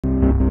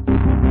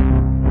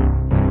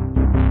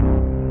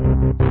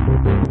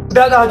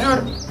दादा हजुर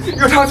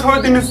यो ठाउँ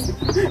छोडिदिनुस्।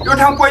 यो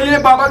ठाउँ पहिले नै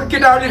बाबाको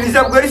केटाहरूले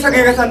रिजर्भ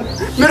गरिसकेका छन्।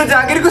 मेरो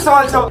जागिरको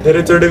सवाल छ।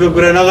 धेरै चोटेको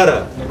कुरा नगर।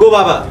 को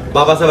बाबा?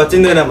 बाबा सभा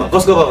चिन्दैन म।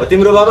 कसको बाबा?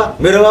 तिम्रो बाबा?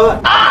 मेरो बाबा?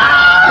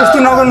 यस्तो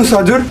नगर्नुहोस्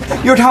हजुर।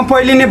 यो ठाउँ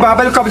पहिले नै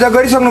बाबाले कब्जा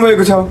गरिसक्नु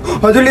भएको छ।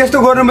 हजुरले यस्तो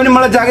गर्नु भने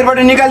मलाई जागिरबाट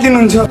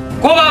निकालिदिनुहुन्छ।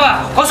 को बाबा?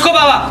 कसको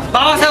बाबा?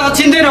 बाबा सभा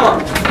चिन्दैन म।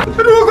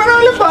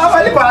 रोकनले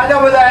बाबाले बाजा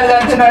बजाएर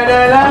जान्छन्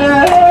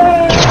अहिले।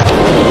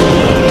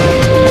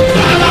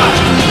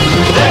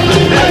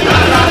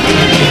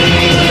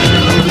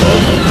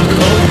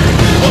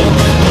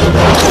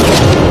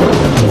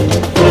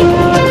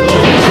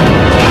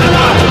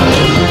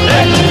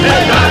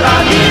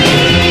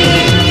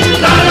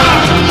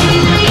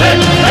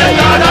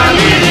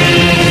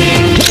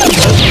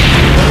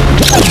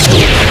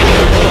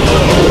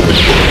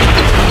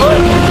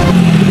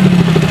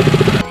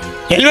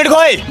 हेलमेट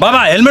खोइ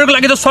बाबा। हेलमेटको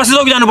लागि त स्वास्थ्य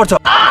चौकी जानुपर्छ।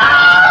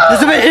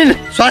 त्यसो भए हिँड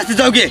स्वास्थ्य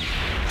चौकी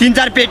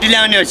 3-4 पेटी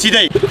ल्याउने हो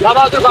सिधै।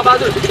 बाबा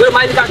हजुर मेरो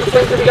माइली काट्नु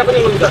सेन्सिटिभ पनि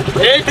हुन्छ।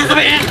 ए त्यसो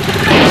भए हिँड।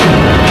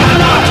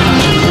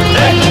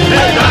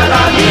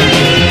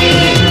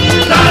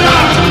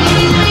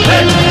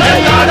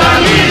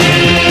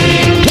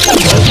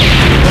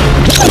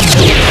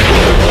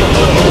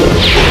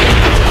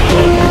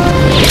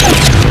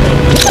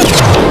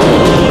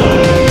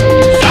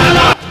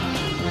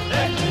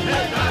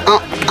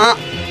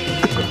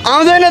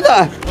 आउँदैन त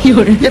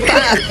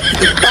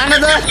तान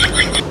त।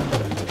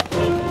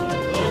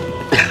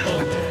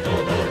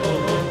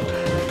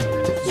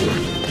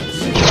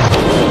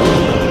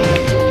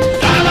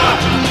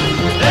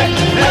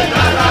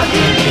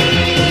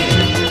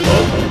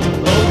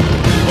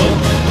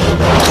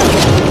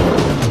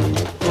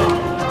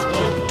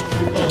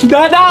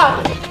 दादा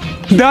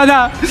दादा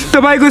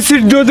तपाईँको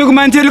सिट जोजोको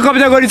मान्छेले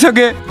कब्जा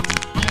गरिसके।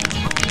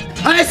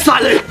 अरे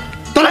साले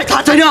तँलाई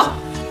थाहा छैन?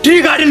 टी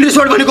गार्डन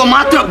रिसोर्ट भनेको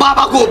मात्र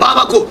बाबाको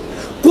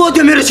को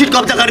थियो मेरो सिट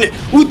कब्जा गर्ने?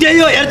 ऊ त्यही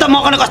हो। हेर त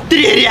मकन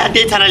कसरी हेरिया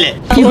त्यही छानाले।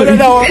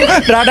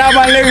 राडा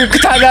बाल्ने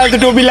छाजा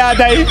टोपी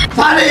लाँदै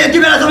साले यति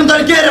बेलासम्म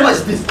तँले के हेरेर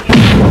बस्थिस्?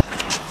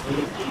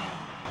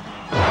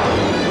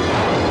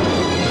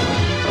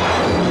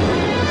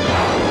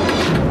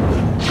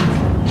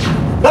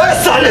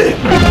 साले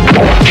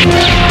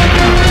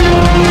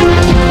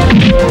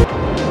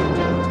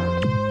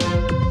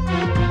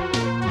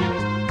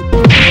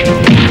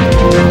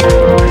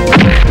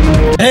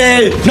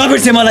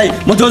नबिर्से मलाई।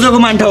 म जोजोको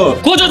मान्छे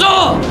हो। को जोजो?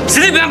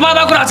 सिधै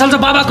बाबाको हात चल्छ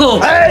बाबाको।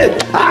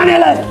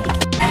 आनेलाई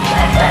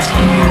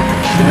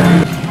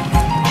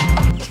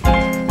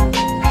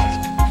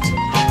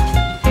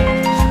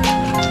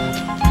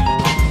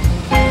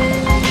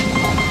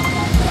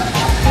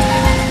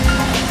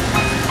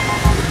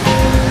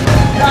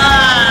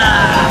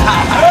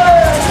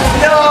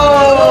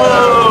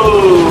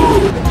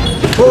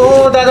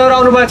ओ दादाहरु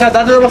आउनु भएको छ।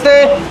 दाजु नमस्ते।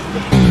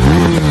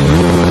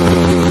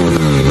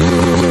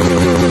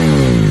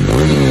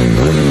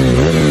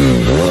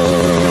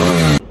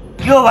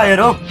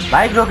 भाइहरु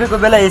बाइक रोकेको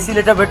बेला एसी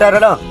लेटर भेटाएर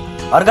ल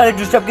अर्काले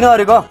डिस्टर्ब किन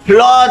गरेको?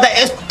 ल त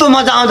यस्तो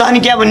मजा आउँदा नि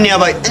क्या भन्ने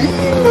अब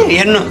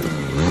हेर्नु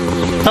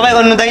तपाईँ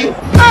गर्नु त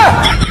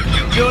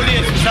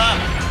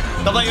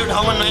तपाईँ यो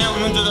ठाउँमा नयाँ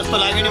हुनुहुन्छ जस्तो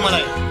लाग्यो नि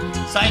मलाई।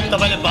 सायद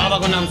तपाईँले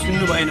बाबाको नाम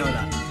सुन्नु भएन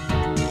होला।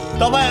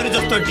 तपाईँहरू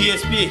जस्तो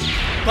डिएसपी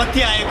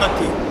कति आए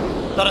कति,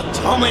 तर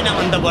 6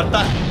 महिनाभन्दा बढ्ता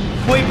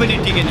कोही पनि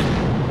टिकेन।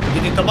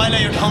 यदि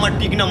तपाईँलाई यो ठाउँमा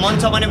टिक्न मन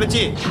छ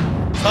भनेपछि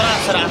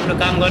सरासर आफ्नो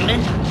काम गर्ने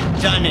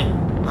जाने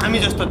हामी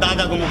जस्तो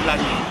दादाको मुख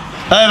लाग्ने।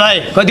 ए भाइ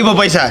कति पो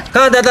पैसा?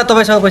 कहाँ दादा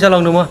तपाईसँग पैसा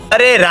लाग्नु म?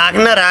 अरे राख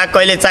न राख,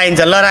 कहिले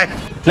चाहिन्छ ल राख।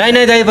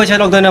 नै दाइ पैसा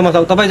लाग्दैन म।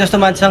 तपाईँ जस्तो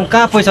मान्छेसँग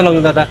कहाँ पैसा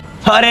लाग्नु दादा?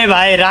 अरे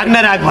भाइ राख न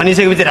राख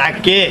भनिसकेपछि राख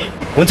के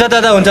हुन्छ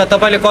दादा हुन्छ।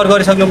 तपाईँले कर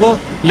गरिसक्नुभयो,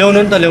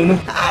 ल्याउनु नि त ल्याउनु।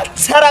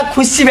 अच्छा रा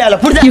खुसी भ्यालो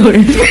पुर्जा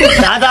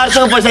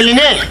दादाहरुसँग पैसा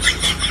लिने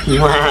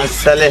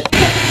मासले।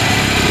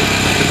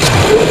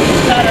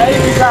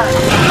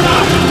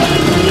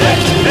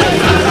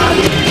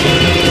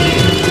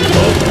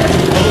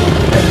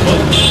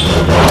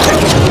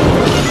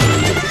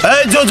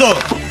 ए जोजो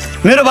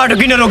मेरो बाटो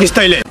किन रोकिस्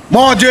तैले?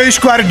 म जे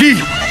स्क्वायर डी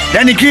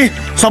यानी कि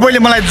सबैले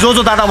मलाई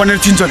जोजो दादा भनेर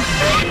चिन्छन्।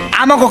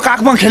 आमाको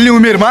काखमा खेल्ने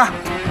उमेरमा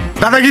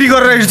दादागिरी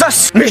गरेर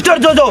हिँड्छस्? मिस्टर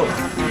जोजो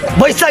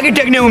बैशाखी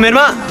टेक्ने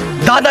उमेरमा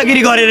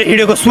दादागिरी गरेर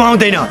हिँडेको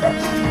सुहाउँदैन।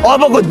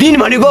 अबको दिन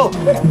भनेको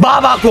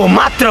बाबाको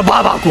मात्र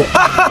बाबाको।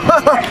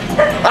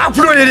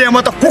 आफ्नो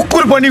एरियामा त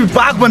कुकुर पनि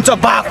बाघ भन्छ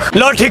बाघ।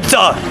 ल ठिक छ,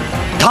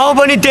 ठाउँ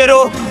पनि तेरो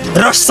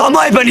र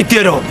समय पनि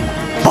तेरो।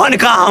 भन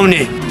कहाँ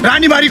आउने?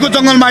 रानीबारीको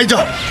जङ्गलमा आइज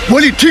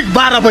भोलि ठिक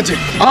 12 बजे।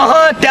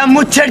 त्यहाँ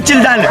मुच्छेर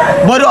चिल्दान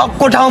बरु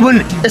अक्को ठाउँ पनि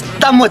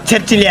यस्ता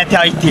मुच्छेर चिल्या थियो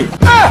आइथी।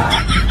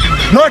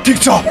 ल ठिक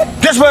छ,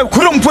 त्यस भए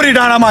खुरुमपुरी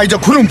डाँडामा आइज।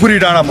 खुरुमपुरी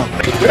डाँडामा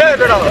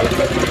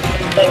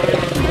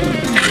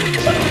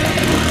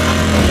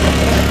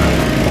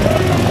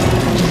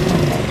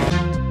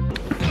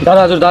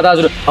दादा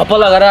हजुर अप्पल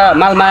लगाएर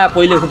माल माया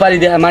पहिले सुपारी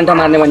दिए मान्टा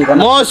मार्ने भनेको।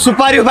 म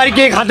सुपारी उपारी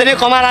के खाँदैन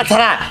कमारा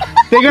छरा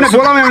त्यही किन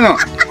बोलाउनु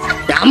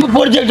हाम्रो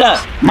प्रोजेक्ट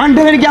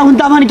मान्टे भने क्या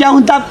हुन्ता भने क्या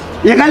हुन्ता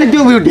एकाले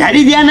त्यो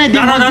ढ्यारी दिया नै।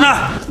 दादा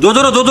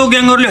जोजो र जोजो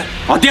ग्याङहरुले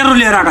हतियारहरु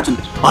लिएर आएका छन्।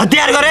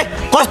 हतियार गरे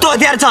कस्तो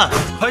हतियार छ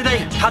खै दाइ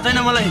थाहा छैन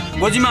मलाई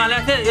गोजीमा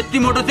हालेको थिएँ यति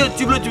मोटो थियो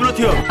चिप्लो चिप्लो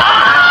थियो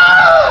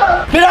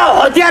मेरो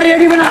हतियार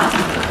रेडी बना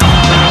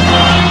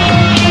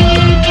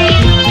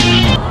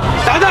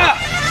दादा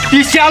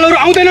ती स्यालहरू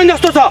आउँदैनन्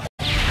जस्तो छ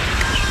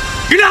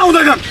किन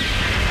आउँदैनन्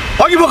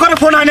अघि भर्खरै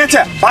फोन आइनेछ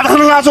भात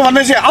खान लाग्छ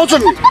भन्दैछ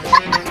आउँछन्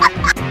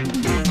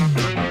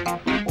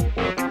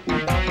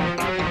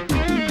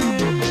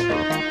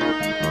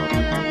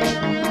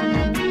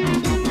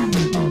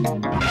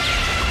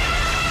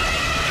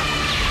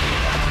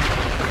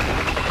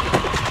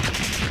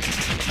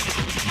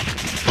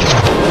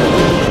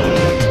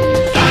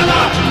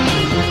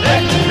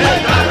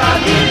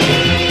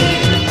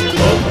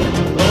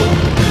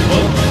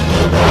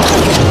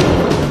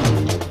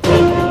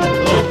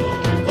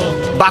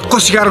बाघको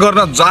शिकार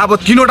गर्न जब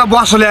 3वटा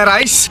ब्वासो ल्याएर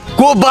आइस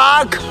को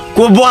बाघ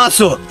को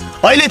ब्वासो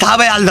अहिले थाहा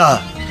भइहाल्दा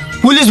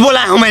पुलिस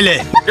बोलाए हो मैले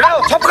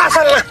थपका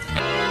सर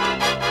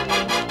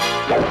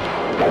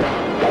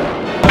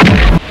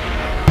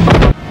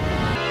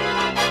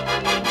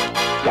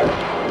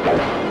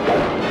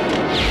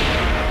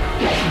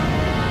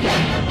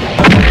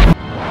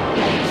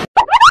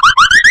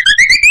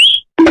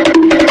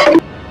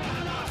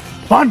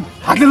भन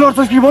हातले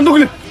लड्छस् कि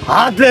बन्दुकले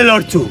हातले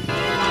लड्छु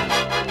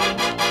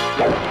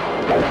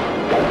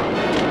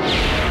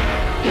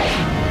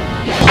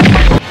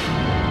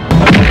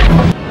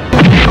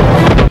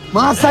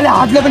मासाले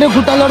हातले पनि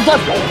खुट्टा लड्छ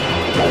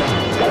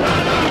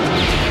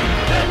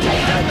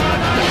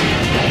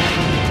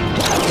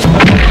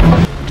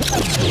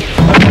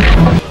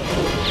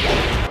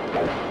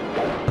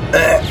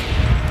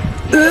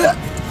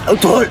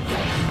थोड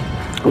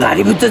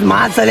गाडी बुझ्छ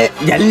मासाले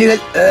झ्याल निकाल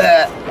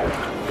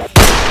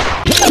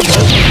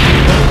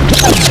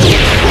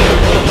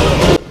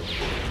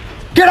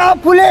केडा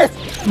पुलिस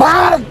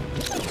भाग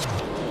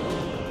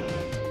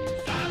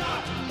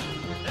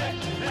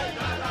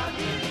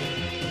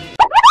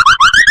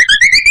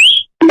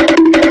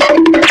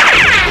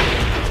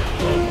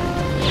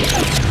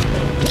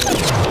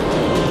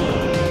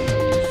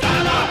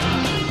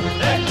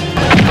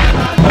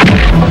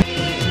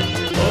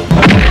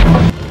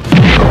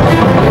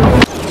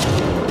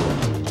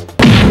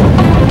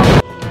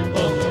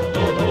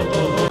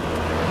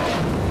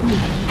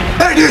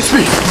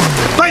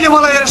तैँले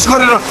मलाई एरेस्ट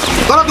गरेर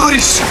गलत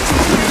गरिस्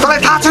तँलाई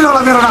थाहा छैन होला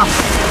मेरो नाम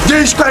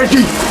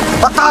जेस्क्वालिटी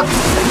अर्थात्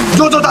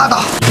जोजो दादा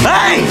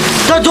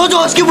त जोजो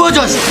होस् कि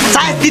बोजोस्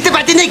सायद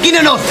तितेपाती नै किन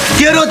नहोस्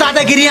तेरो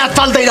दादागिरी यहाँ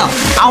चल्दैन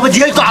अब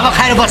जेलको हावा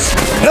खाएर बस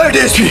ए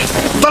डिएसपी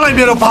तँलाई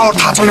मेरो पावर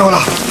थाहा छैन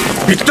होला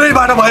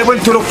भित्रैबाट भए पनि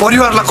तेरो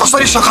परिवारलाई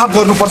कसरी सखाप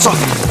गर्नुपर्छ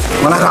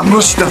मलाई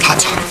राम्रोसित थाहा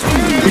छ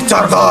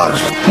विचार गर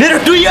मेरो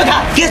टुइयो खा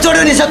के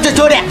छोड्यो सक्छ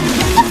छोड्या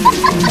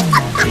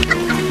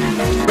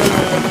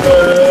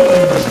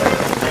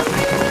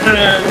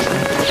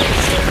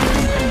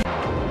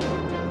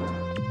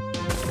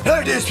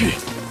डिएसपी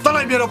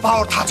तँलाई मेरो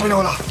पावर थाहा छैन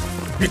होला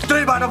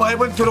भित्रैबाट भए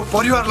पनि तेरो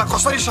परिवारलाई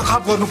कसरी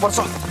सखाप गर्नुपर्छ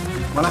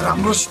मलाई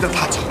राम्रोसित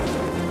थाहा छ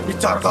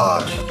विचार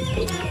गर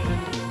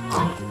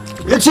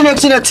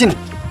एकछिन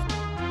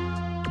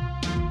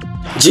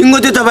झिङ्गो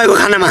थियो तपाईँको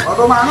खानामा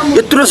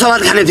यत्रो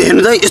सलाद खाने थियो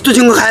हेर्नु त यस्तो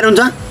झिङ्गो खाएर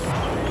हुन्छ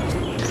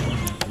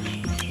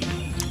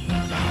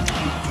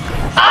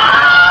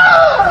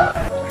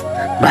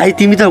भाइ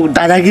तिमी त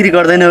दादागिरी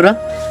गर्दैनौ र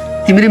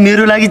तिमीले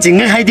मेरो लागि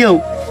झिङ्गा खाइदियौ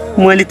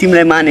मैले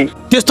तिमीलाई माने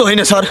त्यस्तो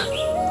होइन सर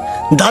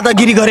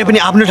दादागिरी गरे पनि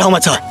आफ्नो ठाउँमा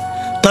छ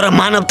तर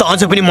मानव त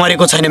अझ पनि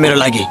मरेको छैन मेरो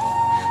लागि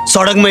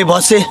सडकमै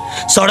बसे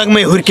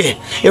सडकमै हुर्के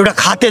एउटा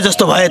खाते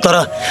जस्तो भए तर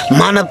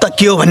मानव त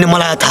के हो भन्ने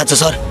मलाई थाहा छ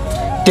सर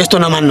त्यस्तो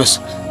नमान्नुहोस्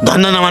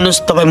धन्न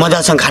नमान्नुहोस् तपाईँ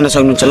मजासँग खान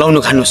सक्नुहुन्छ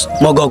लाउनु खानुहोस्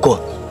म गएको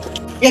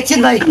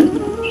एकछिन भाइ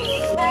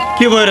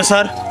के भयो र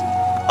सर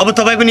अब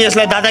तपाईँ पनि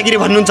यसलाई दादागिरी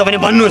भन्नुहुन्छ भने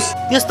भन्नुहोस्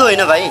त्यस्तो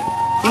होइन भाइ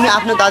तिमी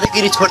आफ्नो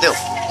दादागिरी छोड्देऊ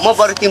म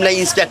बरु तिमीलाई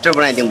इन्सपेक्टर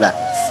बनाइदिउँला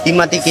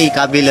तिमीमाथि केही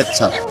काबिलियत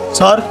छ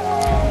सर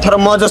तर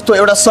म जस्तो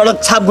एउटा सडक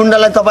छाप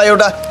गुन्डालाई तपाईँ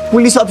एउटा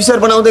पुलिस अफिसर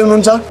बनाउँदै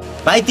हुनुहुन्छ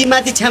भाइ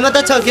तिमीमाथि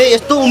क्षमता छ के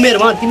यस्तो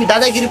उमेरमा तिमी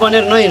दादागिरी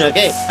बनेर नहिँड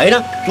के होइन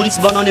पुलिस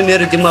बनाउने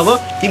मेरो जिम्मा भयो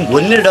तिमी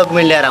भोलि नै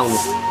डकुमेन्ट ल्याएर आउनु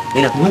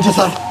होइन हुन्छ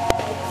सर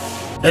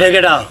हेर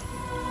केटा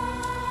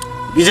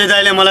विजय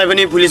दाइले मलाई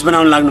पनि पुलिस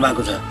बनाउन लाग्नु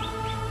भएको छ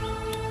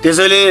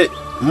त्यसैले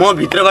म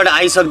भित्रबाट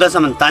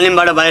आइसक्दासम्म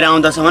तालिमबाट बाहिर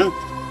आउँदासम्म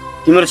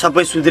तिम्रो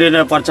सबै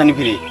सुध्रेर पर्छ नि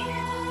फेरि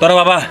तर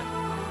बाबा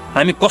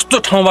हामी कस्तो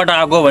ठाउँबाट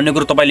आएको भन्ने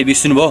कुरो तपाईँले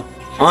बिर्सिनु भयो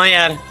अँ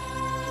यार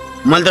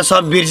मैले त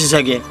सब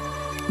बिर्सिसकेँ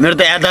मेरो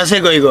त याददासै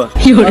गइगयो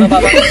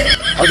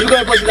हजुर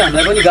गएपछि त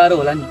हामीलाई पनि गाह्रो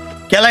होला नि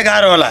केलाई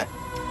गाह्रो होला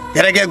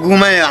तेरा क्या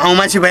गुमा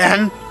आउमाछी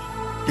भइहान्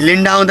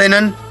लिन्डा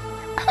आउँदैनन्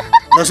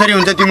जसरी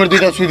हुन्छ तिम्रो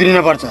दुईटा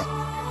सुध्रिन पर्छ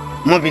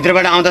म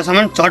भित्रबाट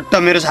आउँदासम्म चट्ट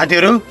मेरो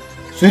साथीहरू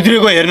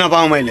सुध्रेको हेर्न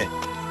पाऊँ मैले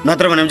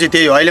नत्र भनेपछि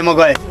त्यही हो अहिले म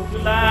गएँ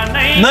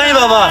नै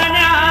बाबा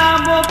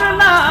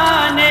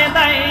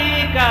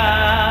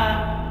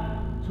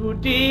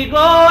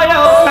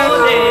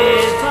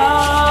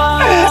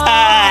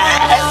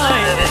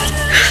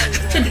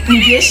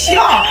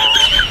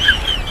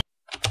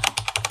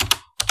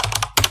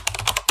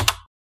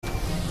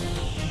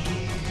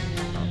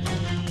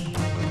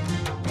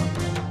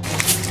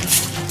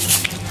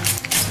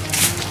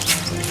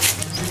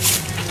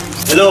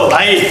हेलो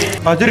भाइ।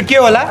 हजुर के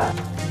होला?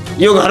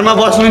 यो घरमा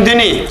बस्नुहुन्थ्यो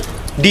नि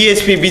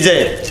डिएसपी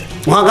विजय,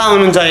 उहाँ कहाँ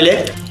हुनुहुन्छ अहिले?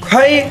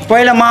 खै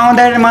पहिला म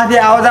आउँदाखेरि माथि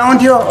आवाज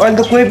आउँथ्यो, अहिले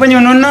त कोही पनि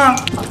हुनुहुन्न।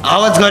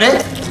 आवाज गरे?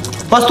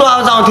 कस्तो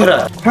आवाज आउँथ्यो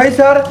र? खै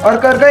सर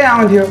अर्कै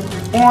आउँथ्यो।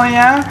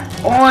 ओया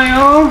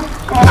ओयो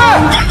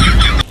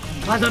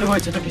हजुर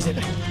भएछ त विजय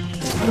दाइ।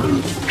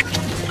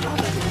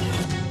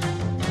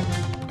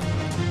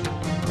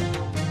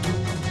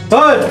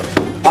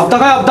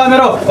 हप्ता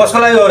मेरो कसको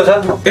लागि हो छ?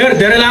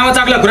 धेरै लामो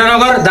चाक्ला कुरा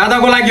नगर,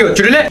 दादाको लागि हो।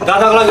 छिटोले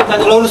दादाको लागि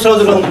दाजु लाउनुहोस्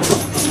र लाउनु।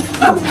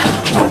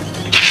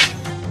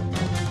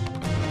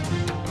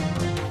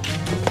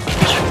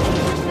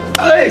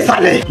 ए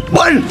साले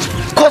भन्,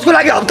 कसको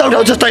लागि हप्ता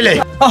उठाउँछस् तैँले?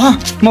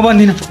 म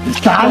भन्दिनँ।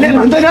 साले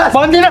भन्दैन?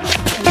 भन्दिनँ।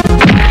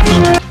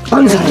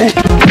 भन् साले।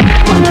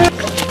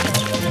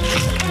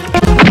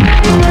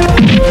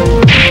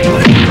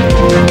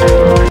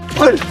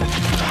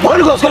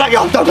 भन् कसको लागि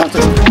हप्ता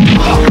उठाउँछस्?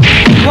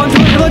 भन्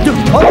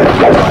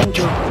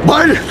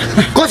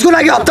कसको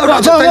लागि हप्ता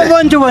उठाउँछस् तैँले?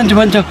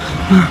 भन्छु।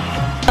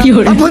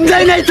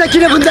 बुझ्दैन त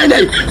किन बुझ्दैन?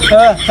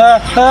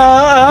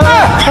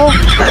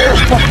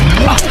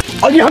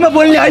 अझै हामी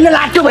बोल्ने होइन,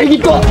 लाटो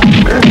भइदिएको।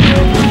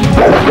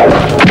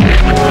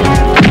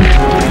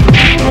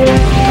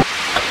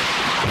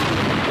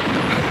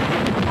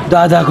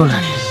 दादाको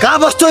लागि। कहाँ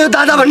बस्छ यो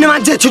दादा भन्ने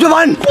मान्छे? छिटो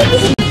भन्।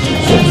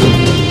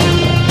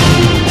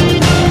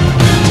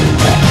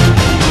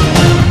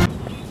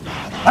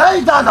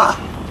 है दादा,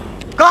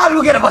 कहाँ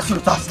लुकेर बस्नु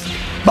त?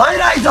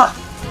 बाहिर आइज।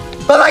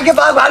 तँलाई के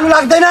बाघ भालु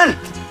लाग्दैनन्?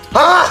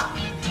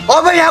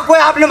 अब यहाँ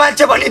कोही आफ्नो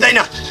मान्छे भनिँदैन।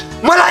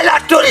 मलाई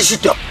लाटो रिस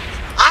उठ्यो।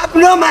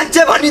 आफ्नो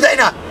मान्छे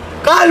भनिँदैन।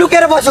 कहाँ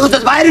लुकेर बसेको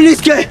छ? बाहिर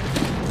निस्के।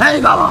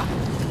 है बाबा,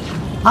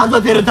 आज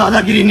तेरो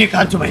दादागिरी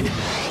निकाल्छु मैले।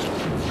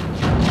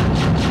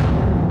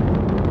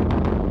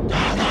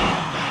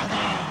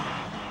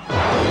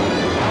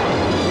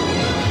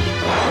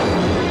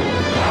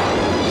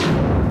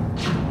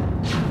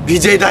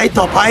 विजय दाई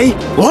तपाईँ?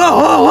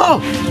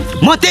 हो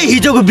म त्यही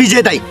हिजोको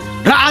विजय दाई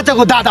र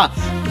आजको दादा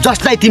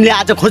जसलाई तिमीले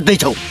आज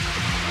खोज्दैछौ।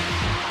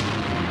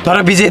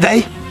 तर विजय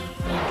दाई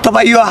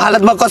तपाईँ यो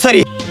हालतमा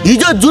कसरी?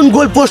 हिजो जुन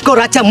गोल पोस्टको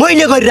रक्षा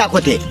मैले गरिरहेको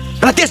थिएँ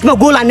र त्यसमा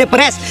गोल हान्ने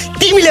प्रयास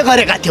तिमीले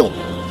गरेका थियौ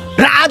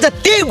र आज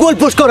त्यही गोल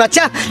पोस्टको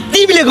रक्षा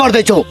तिमीले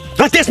गर्दैछौ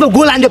र त्यसमा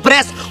गोल हान्ने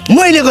प्रयास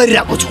मैले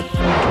गरिरहेको छु।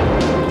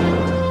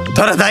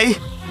 तर दाई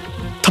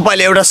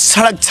तपाईँले एउटा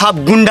सडक छाप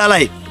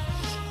गुन्डालाई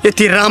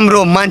यति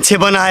राम्रो मान्छे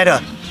बनाएर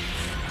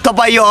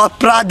तपाईँ यो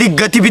अपराधिक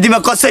गतिविधिमा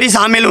कसरी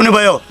सामेल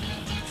हुनुभयो?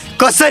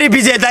 कसरी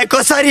विजय दाई,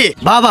 कसरी?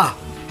 बाबा,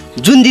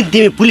 जुन दिन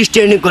तिमी पुलिस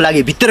ट्रेनिङको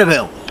लागि भित्र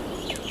गयौ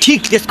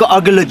ठिक त्यसको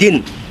अघिल्लो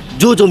दिन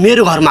जो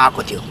मेरो घरमा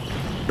आएको थियो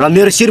र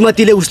मेरो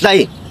श्रीमतीले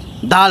उसलाई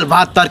दाल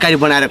भात तरकारी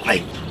बनाएर खुवाई।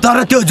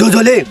 तर त्यो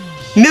जोले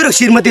मेरो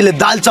श्रीमतीले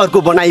दाल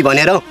चर्को बनाई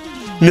भनेर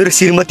मेरो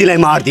श्रीमतीलाई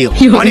मारिदियो।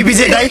 अनि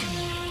विजय दाई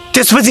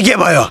त्यसपछि के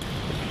भयो?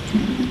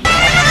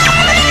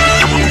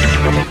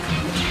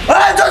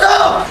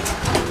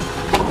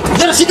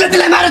 मेरो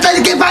श्रीमतीलाई मारे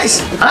तैँले के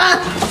पाइस्?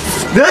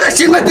 मेरो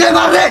श्रीमतीलाई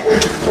मार्ने?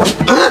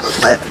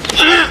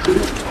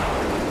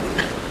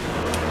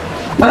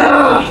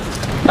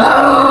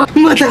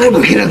 म तँलाई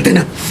भोकी राख्दैन।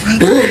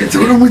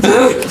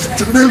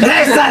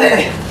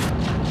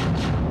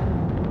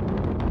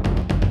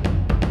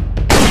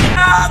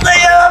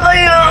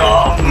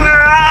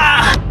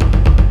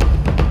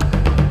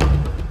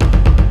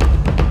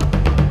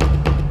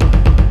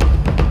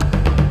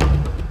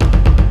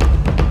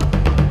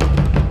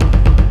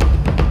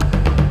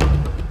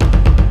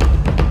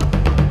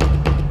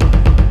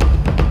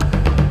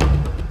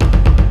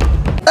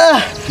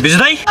 विजय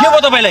दाई के भयो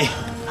तपाईँलाई?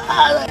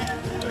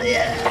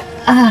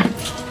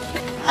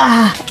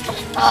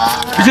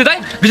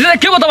 विजय दाई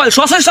के भयो तपाईँले?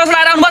 सस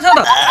लाएर आउनु भएको छ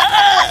त?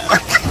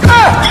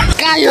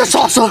 कहाँ यो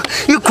ससो?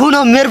 यो खुन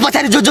हो। मेरो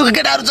पछाडि जो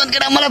केटाहरू छन्,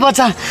 केटा मलाई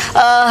बचा।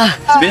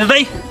 विजय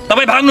दाई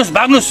तपाईँ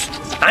भाग्नुहोस्,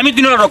 हामी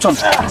तिनीहरूलाई रोक्छौँ।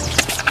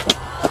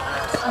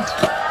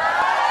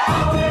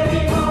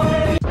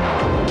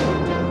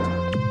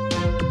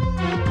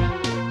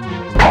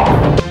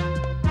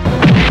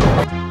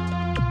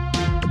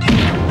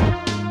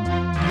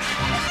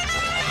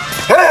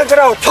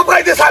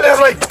 थपाइदिए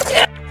सालेहरूलाई।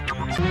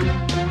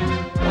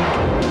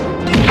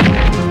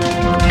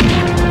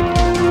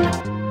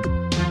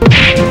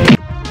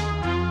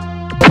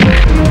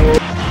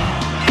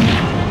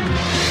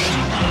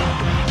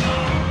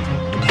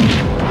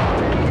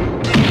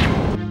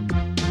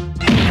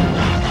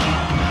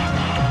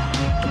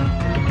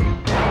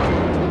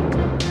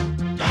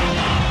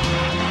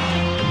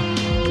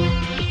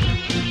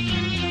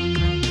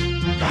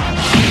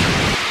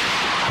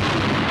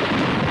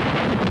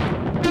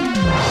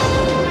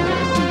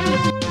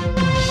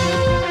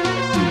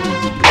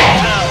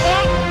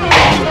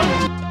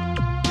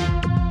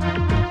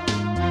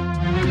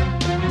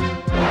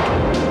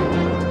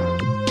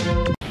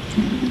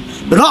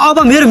 र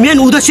अब मेरो मेन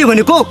उद्देश्य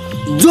भनेको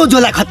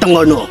जोलाई खत्तम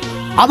गर्नु हो।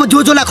 अब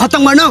जोलाई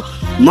खत्तम गर्न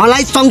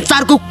मलाई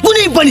संसारको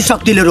कुनै पनि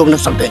शक्तिले रोक्न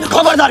सक्दैन।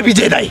 खबरदार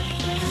विजय दाई,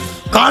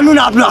 कानुन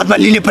आफ्नो हातमा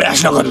लिने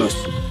प्रयास नगर्नुहोस्।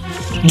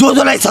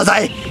 जोलाई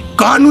सजाय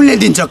कानुनले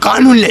दिन्छ,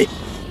 कानुनले।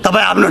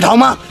 तपाईँ आफ्नो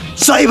ठाउँमा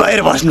सही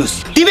भएर बस्नुस्।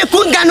 तिमी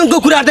कुन कानुनको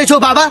कुरा गर्दैछौ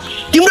बाबा?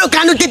 तिम्रो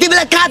कानुन त्यति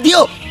बेला कहाँ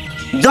थियो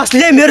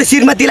जसले मेरो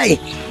श्रीमतीलाई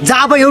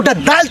जब एउटा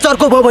दाल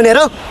चर्को भयो भनेर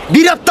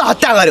वीरत्व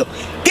हत्या गर्यो?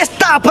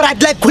 त्यस्ता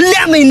अपराधीलाई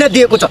खुल्ल्यामा हिँड्न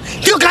दिएको छ।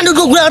 त्यो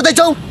कानुनको कुरा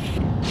गर्दैछौ?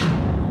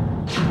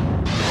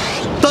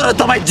 तर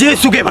तपाईँ जे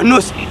सुके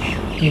भन्नुहोस्,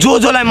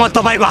 जोलाई म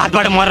तपाईँको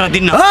हातबाट मरेर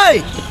दिन्न।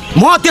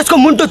 म त्यसको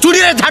मुन्टो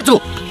चुडिएर छाड्छु।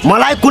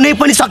 मलाई कुनै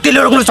पनि शक्तिले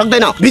रोक्न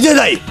सक्दैन। विजय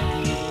दाई,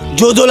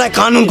 जोलाई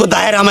कानुनको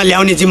दायरामा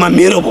ल्याउने जिम्मा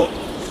मेरो भयो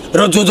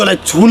र जोलाई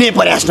छुने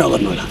प्रयास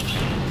नगर्नु होला।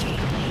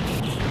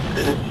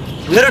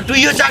 मेरो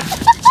टुइयो चाट।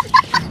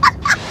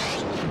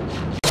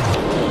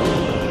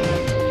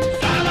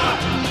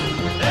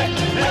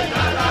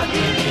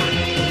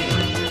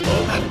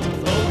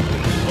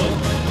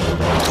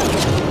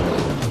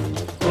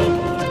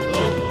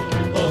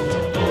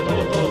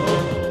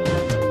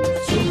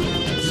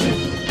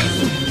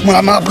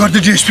 मलाई माफ गरिदे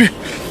डिएसपी,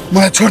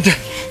 मलाई छोडिदे।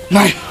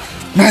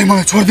 नाइ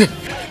मलाई छोडिदे।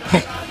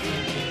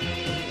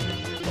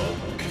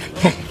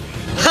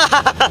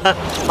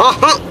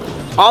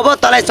 अब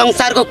तँलाई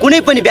संसारको कुनै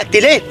पनि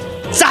व्यक्तिले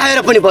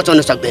चाहेर पनि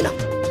बचाउन सक्दैन।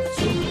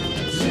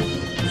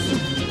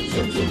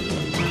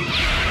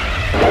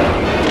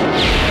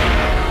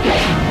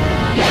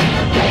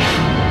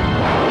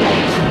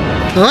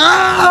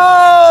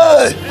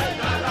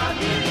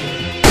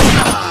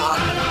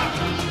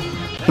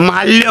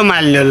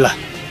 माल्यो ल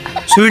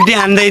छुट्टी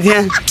हान्दै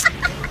थिएँ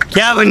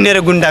क्या भन्ने र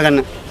गुन्डा गर्न।